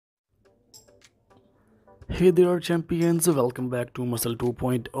Hey there, champions. Welcome back to Muscle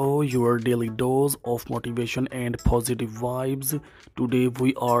 2.0, your daily dose of motivation and positive vibes. Today,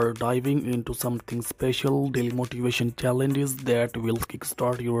 we are diving into something special, daily motivation challenges that will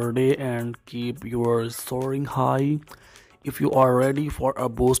kickstart your day and keep your soaring high. If you are ready for a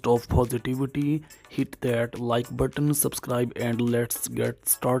boost of positivity, hit that like button, subscribe, and let's get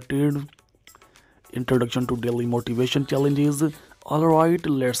started. Introduction to daily motivation challenges. Alright,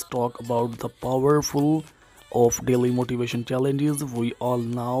 let's talk about the powerful of daily motivation challenges. We all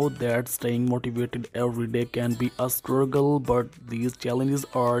know that staying motivated every day can be a struggle, but these challenges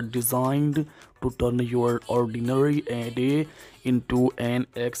are designed to turn your ordinary day into an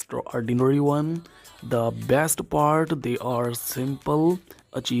extraordinary one. The best part, they are simple,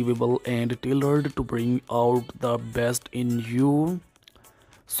 achievable, and tailored to bring out the best in you.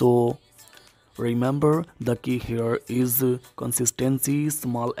 So, remember, the key here is consistency.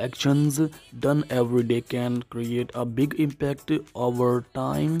 Small actions done every day can create a big impact over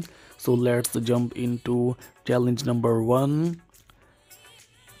time. So let's jump into challenge number one,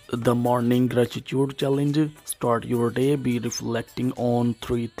 the morning gratitude challenge. Start your day by reflecting on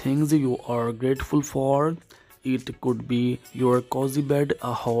three things you are grateful for. It could be your cozy bed,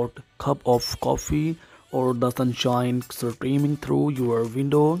 a hot cup of coffee, or the sunshine streaming through your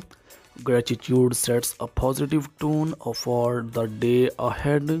window. Gratitude sets a positive tone for the day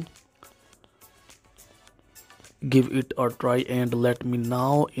ahead. Give it a try and let me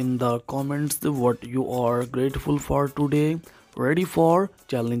know in the comments what you are grateful for today. Ready for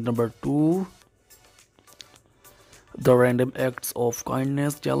challenge number two, the random acts of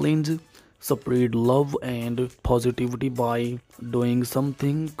kindness challenge. Spread love and positivity by doing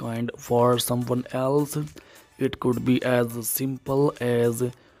something kind for someone else. It could be as simple as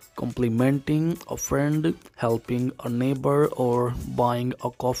complimenting a friend, helping a neighbor, or buying a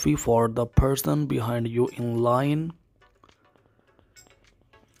coffee for the person behind you in line.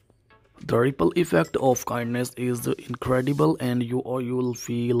 The ripple effect of kindness is incredible, and you'll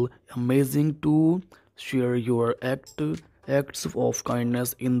feel amazing too. Share your acts of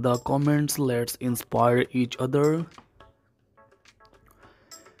kindness in the comments. Let's inspire each other.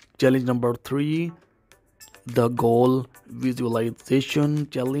 Challenge number three, the goal visualization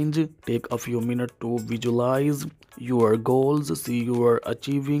challenge. Take a few minutes to visualize your goals, see you are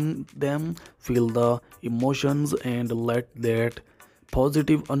achieving them, feel the emotions, and let that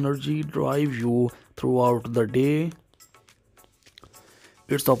positive energy drive you throughout the day.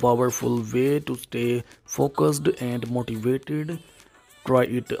 It's a powerful way to stay focused and motivated. Try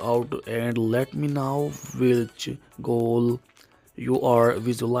it out and let me know which goal you are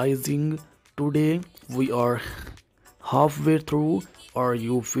visualizing today. We are halfway through. Are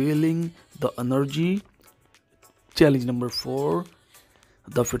you feeling the energy? Challenge number four,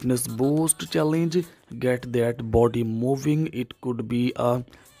 the fitness boost challenge. Get that body moving. It could be a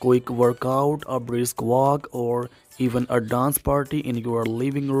quick workout, a brisk walk, or even a dance party in your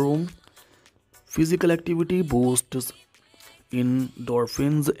living room. Physical activity boosts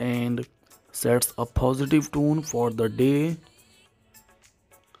endorphins and sets a positive tone for the day.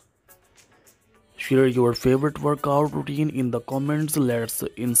 Share your favorite workout routine in the comments. Let's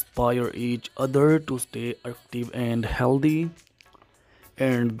inspire each other to stay active and healthy.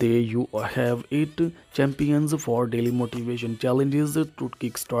 And there you have it, champions, for daily motivation challenges to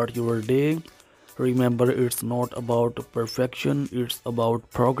kickstart your day. Remember, it's not about perfection, it's about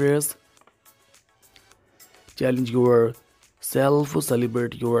progress. Challenge yourself,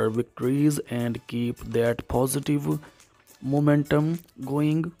 celebrate your victories, and keep that positive momentum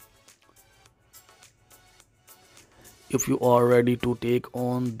going. If you are ready to take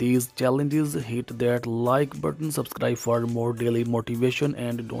on these challenges, hit that like button, subscribe for more daily motivation,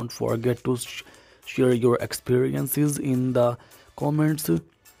 and don't forget to share your experiences in the comments.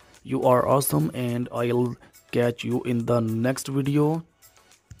 You are awesome, and I'll catch you in the next video.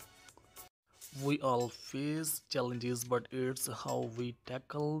 We all face challenges, but it's how we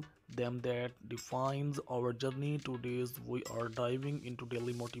tackle them that defines our journey. Today, we are diving into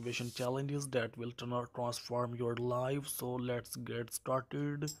daily motivation challenges that will transform your life. So, let's get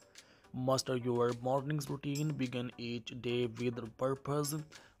started. Master your morning's routine. Begin each day with a purpose,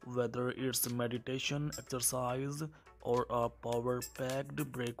 whether it's meditation, exercise, or a power packed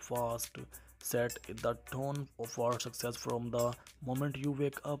breakfast. Set the tone for success from the moment you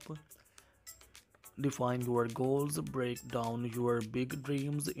wake up. Define your goals, break down your big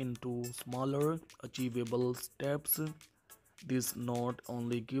dreams into smaller, achievable steps. This not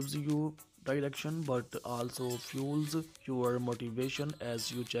only gives you direction but also fuels your motivation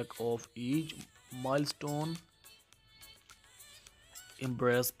as you check off each milestone.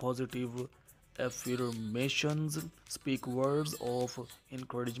 Embrace positive affirmations. Speak words of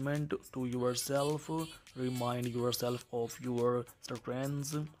encouragement to yourself. Remind yourself of your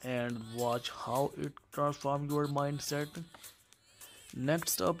strengths and watch how it transforms your mindset.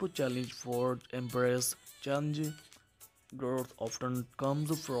 Next up, challenge for embrace change. Growth often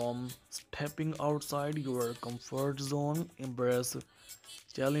comes from stepping outside your comfort zone. Embrace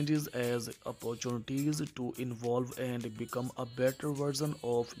challenges as opportunities to evolve and become a better version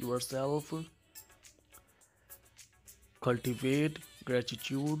of yourself. Cultivate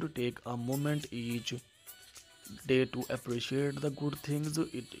gratitude. Take a moment each day to appreciate the good things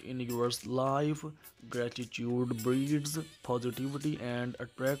in your life. Gratitude breeds positivity and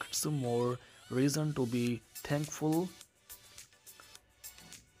attracts more reason to be thankful.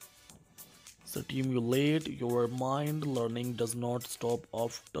 Stimulate your mind. Learning does not stop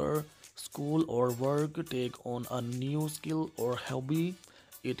after school or work. Take on a new skill or hobby.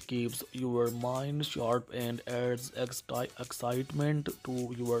 It keeps your mind sharp and adds excitement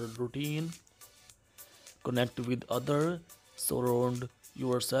to your routine. Connect with others. Surround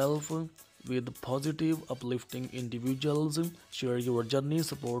yourself with positive, uplifting individuals. Share your journey,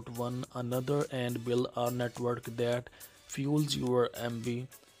 support one another, and build a network that fuels your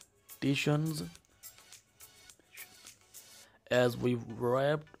ambitions. As we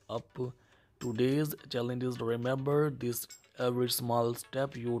wrap up today's challenges, remember this: every small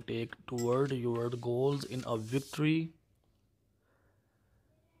step you take toward your goals in a victory.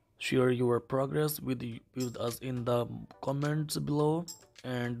 Share your progress with us in the comments below,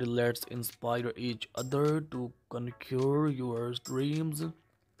 and let's inspire each other to conquer your dreams.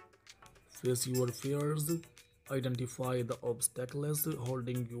 Face your fears, identify the obstacles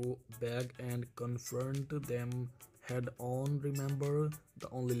holding you back, and confront them head on. Remember, the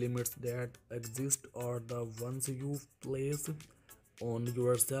only limits that exist are the ones you place on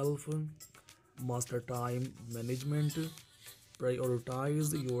yourself. Master time management.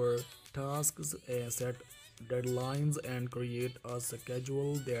 Prioritize your tasks, set deadlines, and create a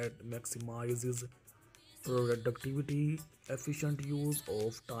schedule that maximizes productivity. Efficient use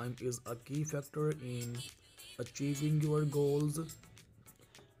of time is a key factor in achieving your goals.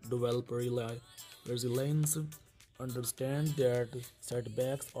 Develop resilience. Understand that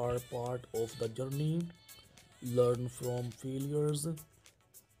setbacks are part of the journey. Learn from failures,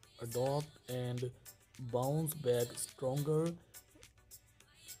 adopt, and bounce back stronger.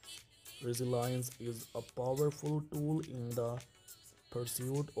 Resilience is a powerful tool in the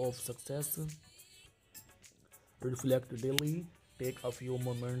pursuit of success. Reflect daily. Take a few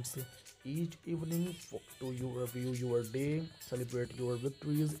moments each evening to review your day, celebrate your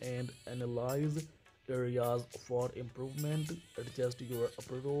victories, and analyze areas for improvement. Adjust your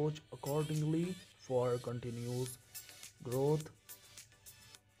approach accordingly for continuous growth.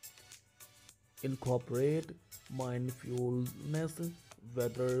 Incorporate mindfulness,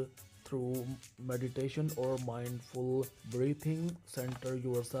 whether through meditation or mindful breathing. Center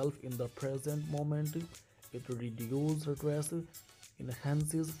yourself in the present moment. It reduces stress,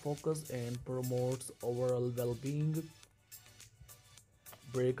 enhances focus, and promotes overall well-being.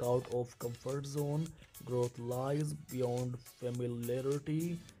 Break out of comfort zone. Growth lies beyond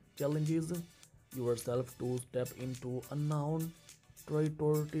familiarity. Challenges yourself to step into unknown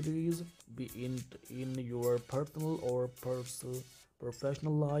territories, be in your personal or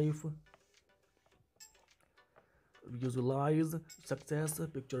professional life. Visualize success.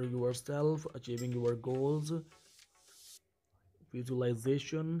 Picture yourself achieving your goals.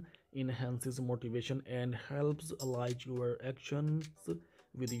 Visualization enhances motivation and helps align your actions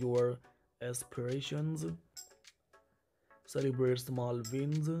with your aspirations. Celebrate small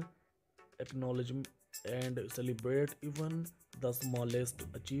wins. Acknowledge and celebrate even the smallest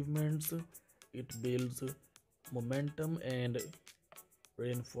achievements. It builds momentum and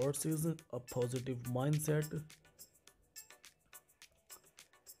reinforces a positive mindset.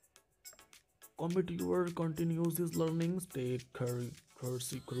 Commit your continuous learning. Stay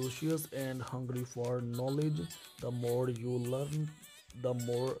curious and hungry for knowledge. The more you learn, the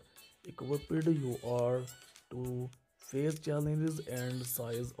more equipped you are to face challenges and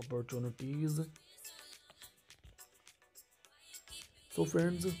seize opportunities. So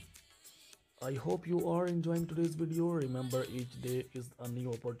friends, I hope you are enjoying today's video. Remember, each day is a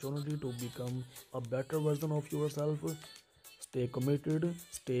new opportunity to become a better version of yourself. Stay committed,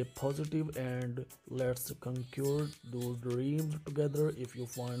 stay positive, and let's conquer those dreams together. If you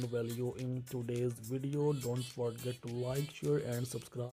find value in today's video, don't forget to like, share, and subscribe.